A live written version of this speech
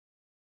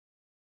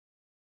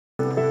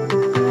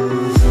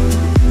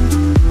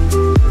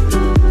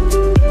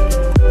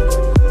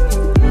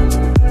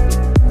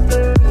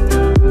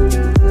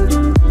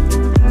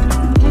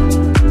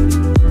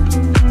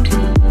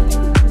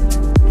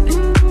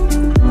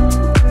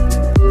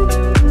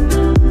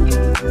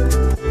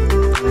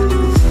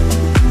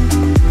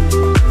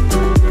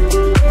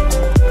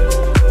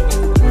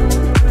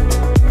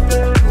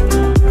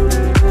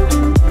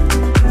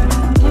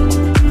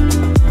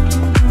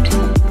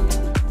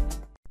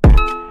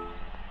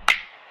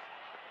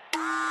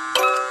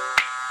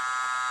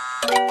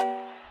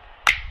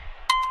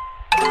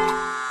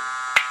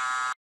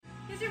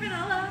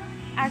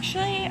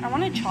I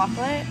wanted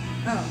chocolate.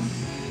 Oh.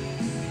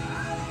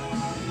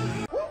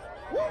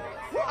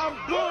 I'm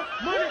good,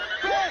 money,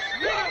 fast,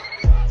 yeah.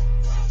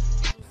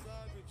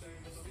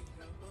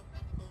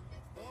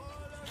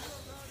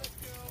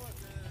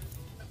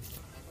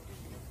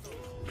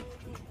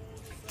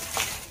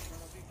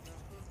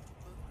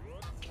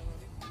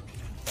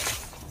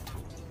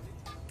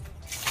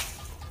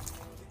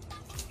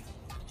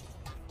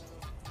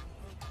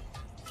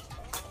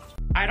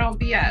 I don't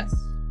BS.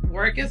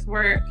 Work is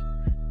work.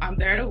 I'm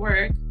there to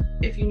work.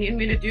 If you need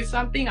me to do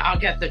something, I'll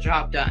get the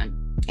job done.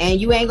 And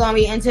you ain't gonna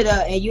be into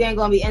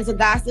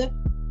gossip?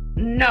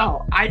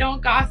 No, I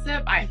don't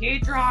gossip. I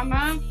hate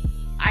drama.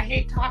 I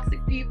hate toxic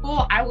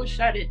people. I will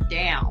shut it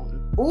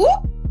down. Ooh.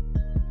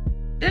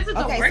 This is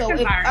okay, a work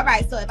environment. All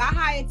right, so if I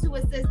hired 2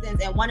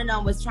 assistants and one of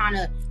them was trying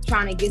to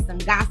get some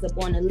gossip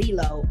on the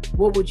Lilo,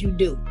 what would you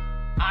do?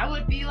 I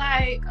would be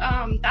like,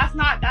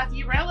 that's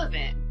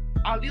irrelevant.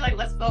 I'll be like,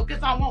 let's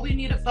focus on what we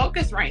need to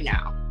focus right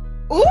now.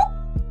 Ooh.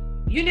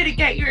 You need to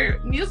get your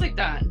music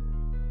done.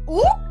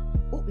 Ooh.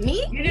 Ooh.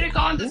 Me? You need to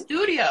go in the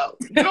studio.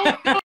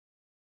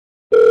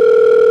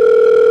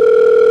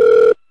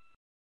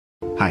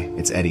 Hi,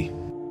 it's Eddie.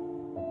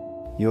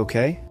 You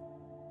okay?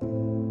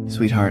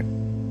 Sweetheart,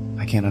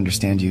 I can't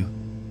understand you.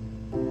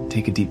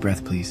 Take a deep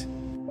breath, please.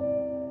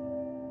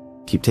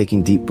 Keep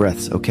taking deep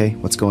breaths, okay?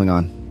 What's going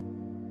on?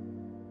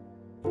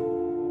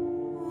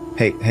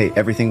 Hey,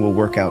 everything will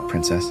work out,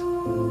 princess.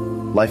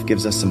 Life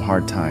gives us some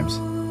hard times,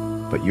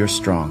 but you're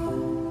strong.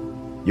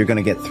 You're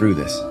gonna get through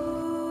this.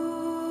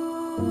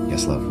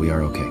 Yes, love, we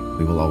are okay.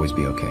 We will always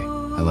be okay.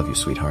 I love you,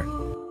 sweetheart.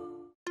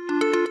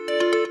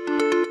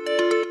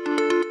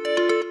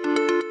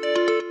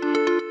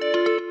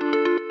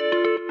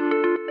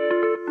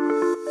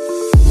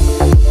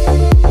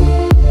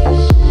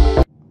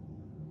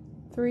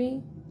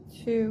 Three,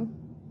 2,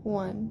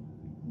 1,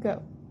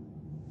 go.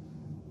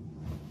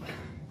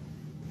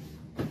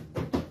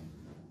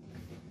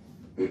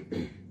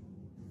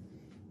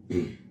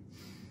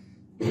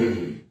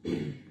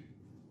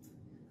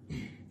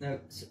 No,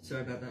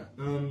 sorry about that.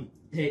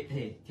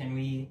 Hey, can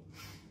we?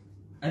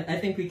 I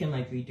think we can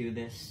like redo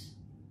this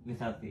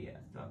without the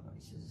dog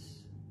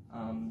voices.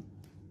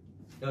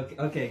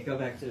 Okay, go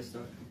back to the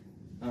start.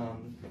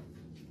 And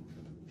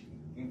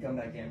come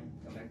back in.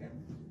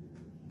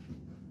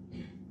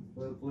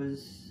 What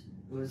was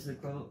the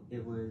quote?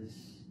 It was.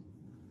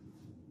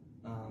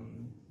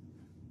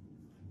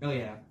 Oh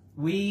yeah,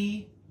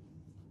 we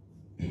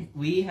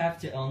have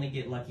to only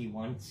get lucky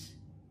once.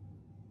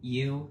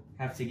 You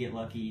have to get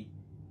lucky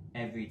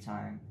every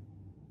time.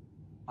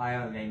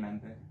 IRA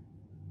member.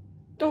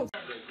 Don't.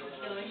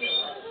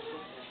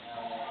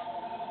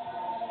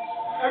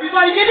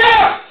 Everybody get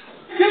down!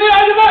 Give me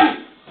all your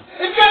money!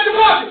 It's got the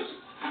buckets!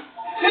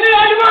 Give me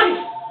all your money!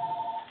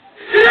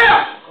 Get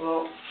down!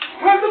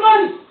 Where's the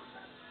money?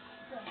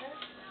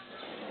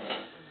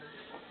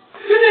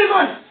 Give me the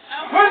money!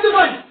 Where's the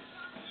money?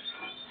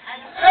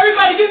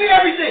 Everybody give me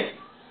everything!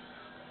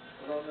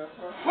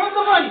 Where's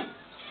the money?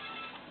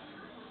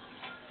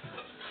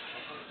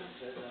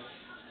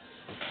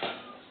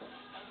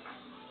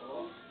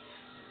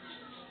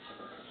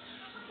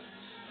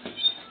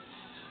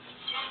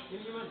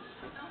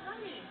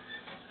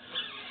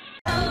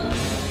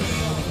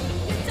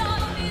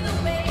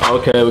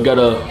 Okay, we got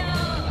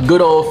a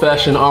good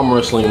old-fashioned arm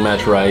wrestling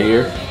match right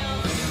here.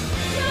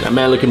 That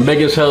man looking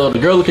big as hell. The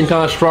girl looking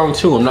kind of strong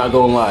too, I'm not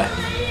gonna lie.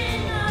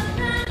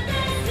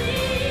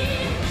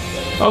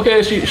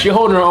 Okay, she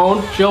holding her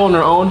own. She holding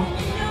her own.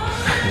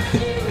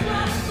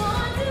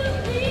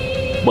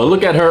 But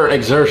look at her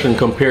exertion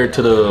compared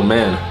to the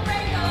man.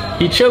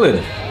 He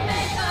chilling.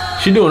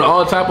 She doing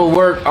all type of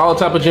work, all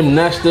type of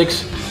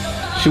gymnastics.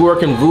 She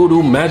working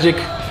voodoo, magic.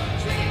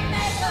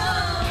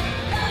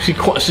 She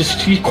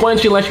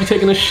quenching like she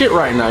taking a shit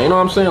right now. You know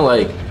what I'm saying?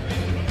 Like,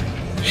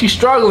 she's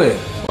struggling.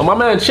 But my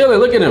man chilling.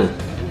 Look at him.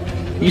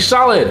 He's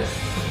solid.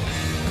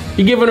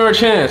 He giving her a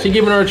chance. He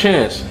giving her a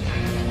chance.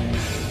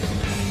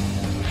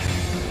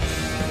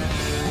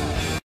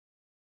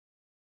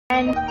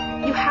 And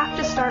you have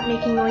to start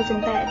making noise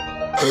in bed.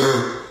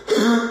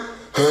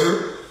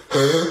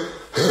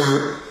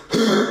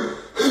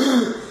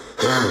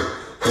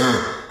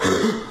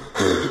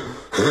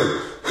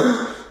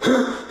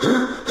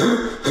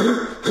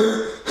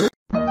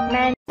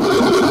 Men.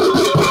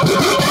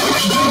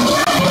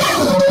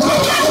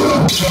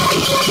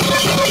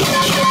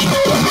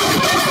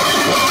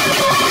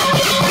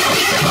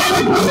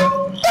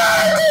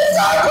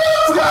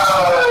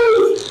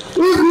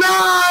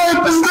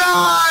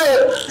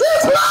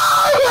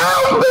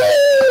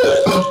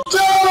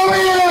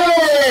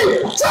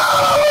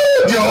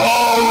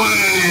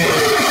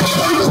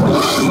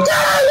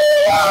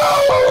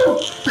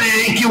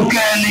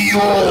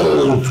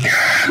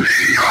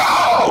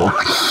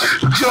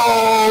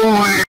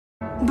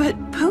 But,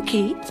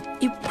 Pokey,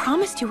 you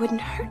promised you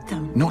wouldn't hurt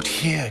them. Not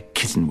here,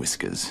 Kitten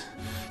Whiskers.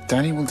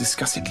 Danny will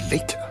discuss it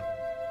later.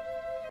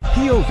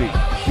 POV,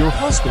 you're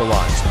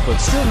hospitalized, but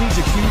still needs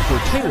a cue for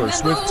Taylor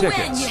Swift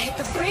tickets. When you hit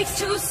the brakes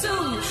too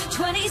soon,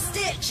 20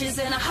 stitches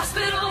in a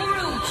hospital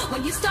room.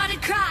 When you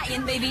started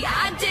crying, baby,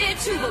 I did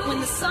too. But when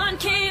the sun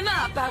came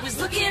up, I was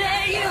looking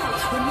at you.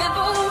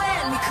 Remember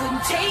when we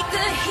couldn't take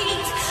the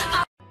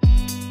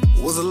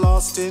heat? Was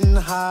lost in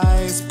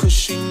highs,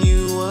 pushing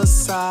you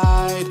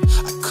aside.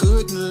 I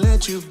couldn't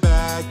let you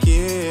back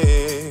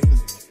in.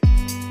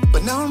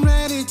 But now I'm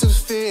ready to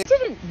fit. I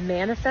didn't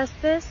manifest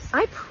this.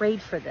 I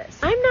prayed for this.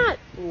 I'm not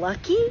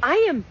lucky. I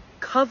am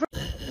covered.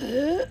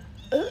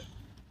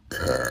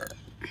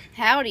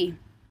 Howdy.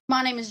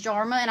 My name is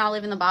Jarma and I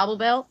live in the Bible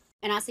Belt.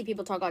 And I see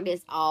people talk like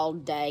this all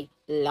day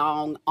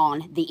long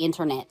on the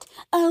internet.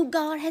 Oh,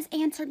 God has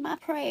answered my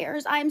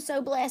prayers. I am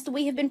so blessed.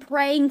 We have been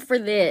praying for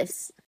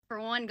this. For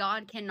one,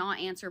 God cannot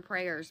answer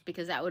prayers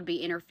because that would be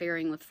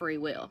interfering with free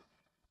will.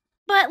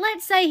 But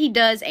let's say he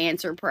does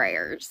answer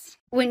prayers.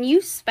 When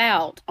you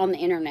spout on the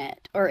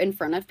internet or in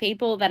front of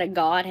people that a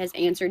God has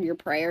answered your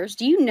prayers,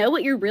 do you know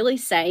what you're really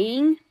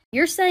saying?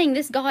 You're saying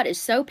this God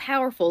is so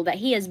powerful that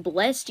he has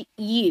blessed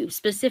you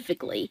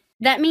specifically.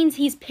 That means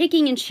he's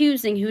picking and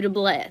choosing who to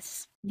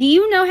bless. Do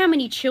you know how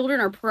many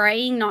children are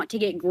praying not to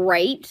get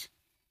great?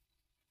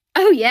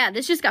 Oh yeah,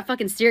 this just got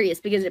fucking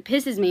serious because it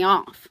pisses me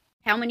off.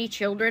 How many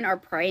children are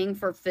praying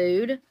for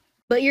food?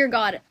 But your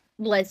God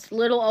bless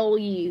little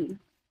old you.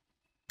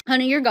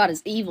 Honey, your God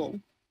is evil.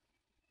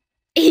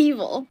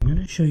 Evil. I'm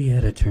gonna show you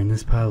how to turn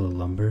this pile of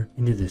lumber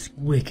into this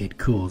wicked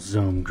cool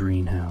Zome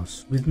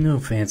greenhouse with no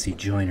fancy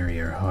joinery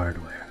or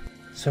hardware.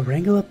 So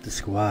wrangle up the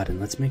squad and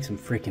let's make some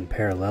freaking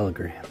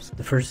parallelograms.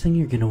 The first thing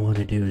you're gonna want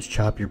to do is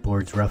chop your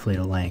boards roughly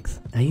to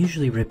length. I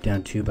usually rip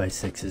down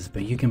 2x6s,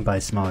 but you can buy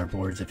smaller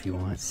boards if you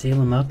want. Seal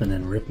them up and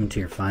then rip them to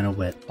your final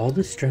width. All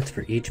the struts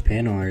for each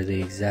panel are the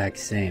exact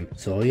same,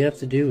 so all you have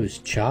to do is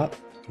chop,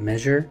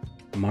 measure,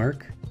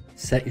 mark,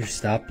 set your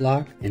stop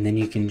block, and then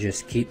you can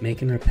just keep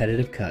making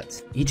repetitive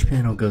cuts. Each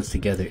panel goes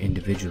together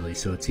individually,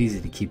 so it's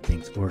easy to keep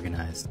things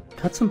organized.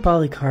 Cut some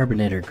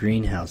polycarbonate or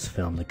greenhouse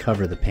film to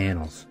cover the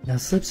panels. Now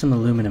slip some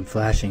aluminum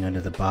flashing under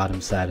the bottom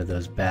side of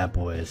those bad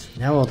boys.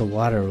 Now all the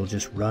water will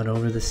just run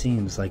over the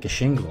seams like a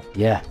shingle.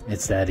 Yeah,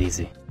 it's that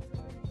easy.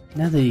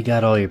 Now that you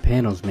got all your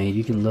panels made,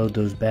 you can load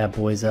those bad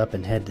boys up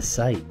and head to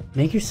site.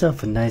 Make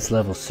yourself a nice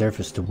level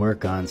surface to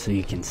work on so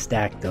you can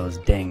stack those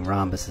dang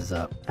rhombuses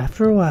up.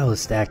 After a while of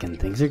stacking,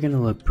 things are going to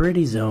look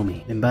pretty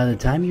zomey, and by the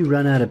time you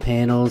run out of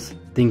panels,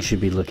 things should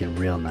be looking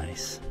real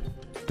nice.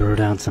 Throw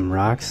down some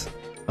rocks?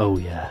 Oh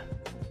yeah.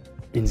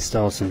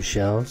 Install some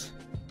shelves?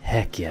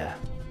 Heck yeah.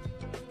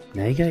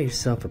 Now you got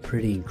yourself a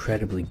pretty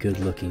incredibly good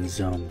looking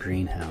Zome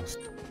greenhouse.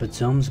 But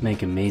Zomes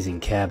make amazing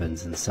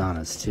cabins and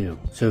saunas too.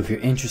 So if you're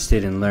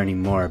interested in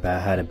learning more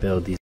about how to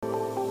build these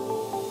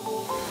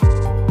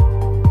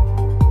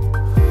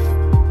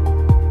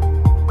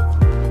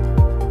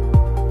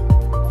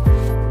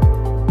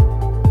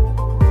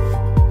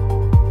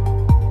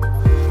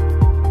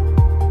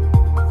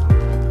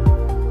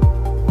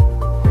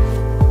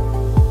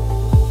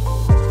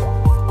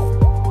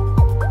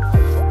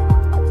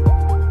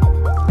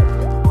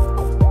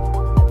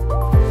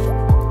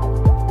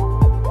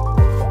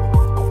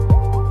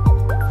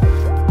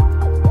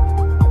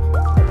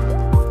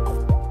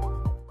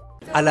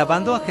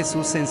Alabando a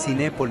Jesús en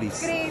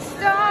Cinépolis.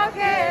 Cristo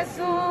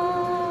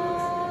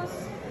Jesús,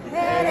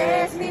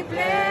 eres mi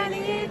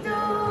plenitud.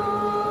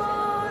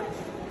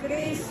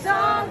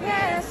 Cristo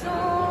Jesús,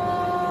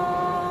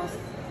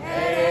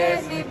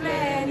 eres mi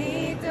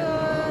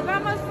plenitud.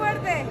 Vamos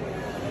fuerte.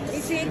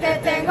 Y si te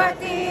tengo a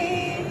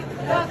ti,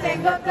 lo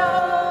tengo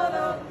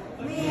todo.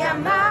 Mi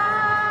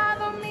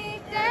amado, mi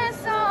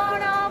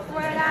tesoro,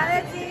 fuera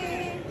de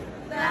ti,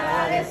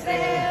 nada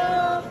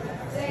deseo,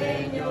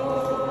 Señor.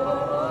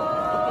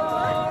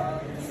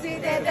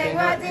 Tengo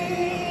a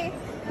ti,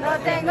 lo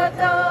tengo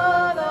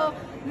todo,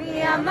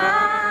 mi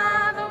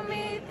amado,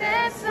 mi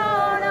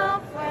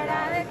tesoro,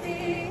 fuera de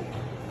ti,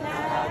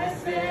 nada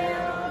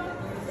deseo,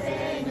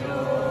 Señor.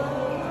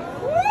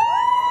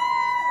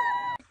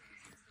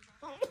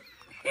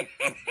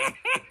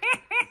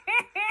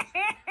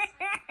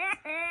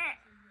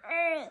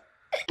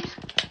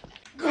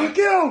 Get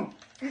him!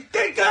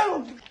 Get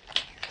him!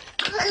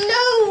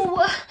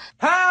 No!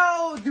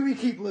 How do we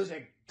keep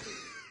losing?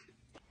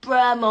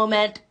 Bruh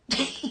moment.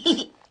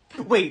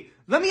 Wait,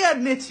 let me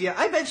add Mitzi.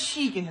 I bet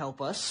she can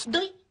help us.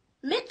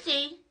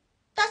 Mitzi?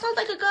 That sounds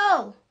like a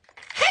girl.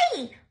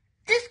 Hey!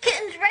 This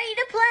kitten's ready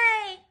to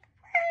play!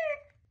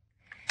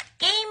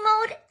 Game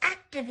mode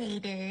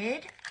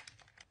activated.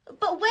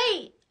 But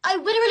wait, I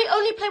literally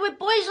only play with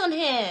boys on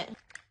here.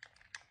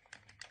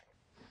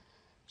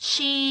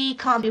 She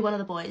can't be one of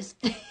the boys.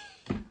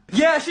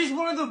 Yeah, she's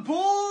one of the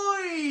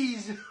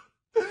boys!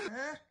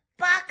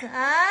 Baka,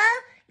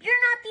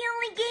 you're not the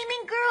only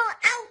gaming girl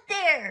out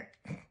there.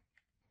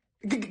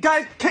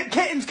 Guys,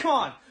 kittens, come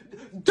on.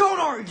 Don't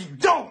argue,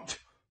 don't!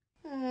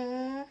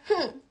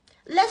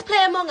 Let's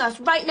play Among Us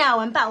right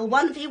now and battle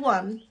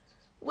 1v1.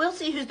 We'll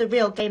see who's the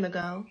real gamer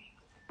girl.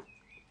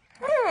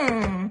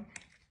 Challenge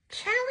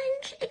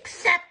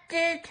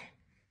accepted.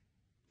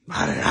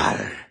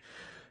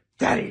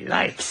 Daddy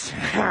likes.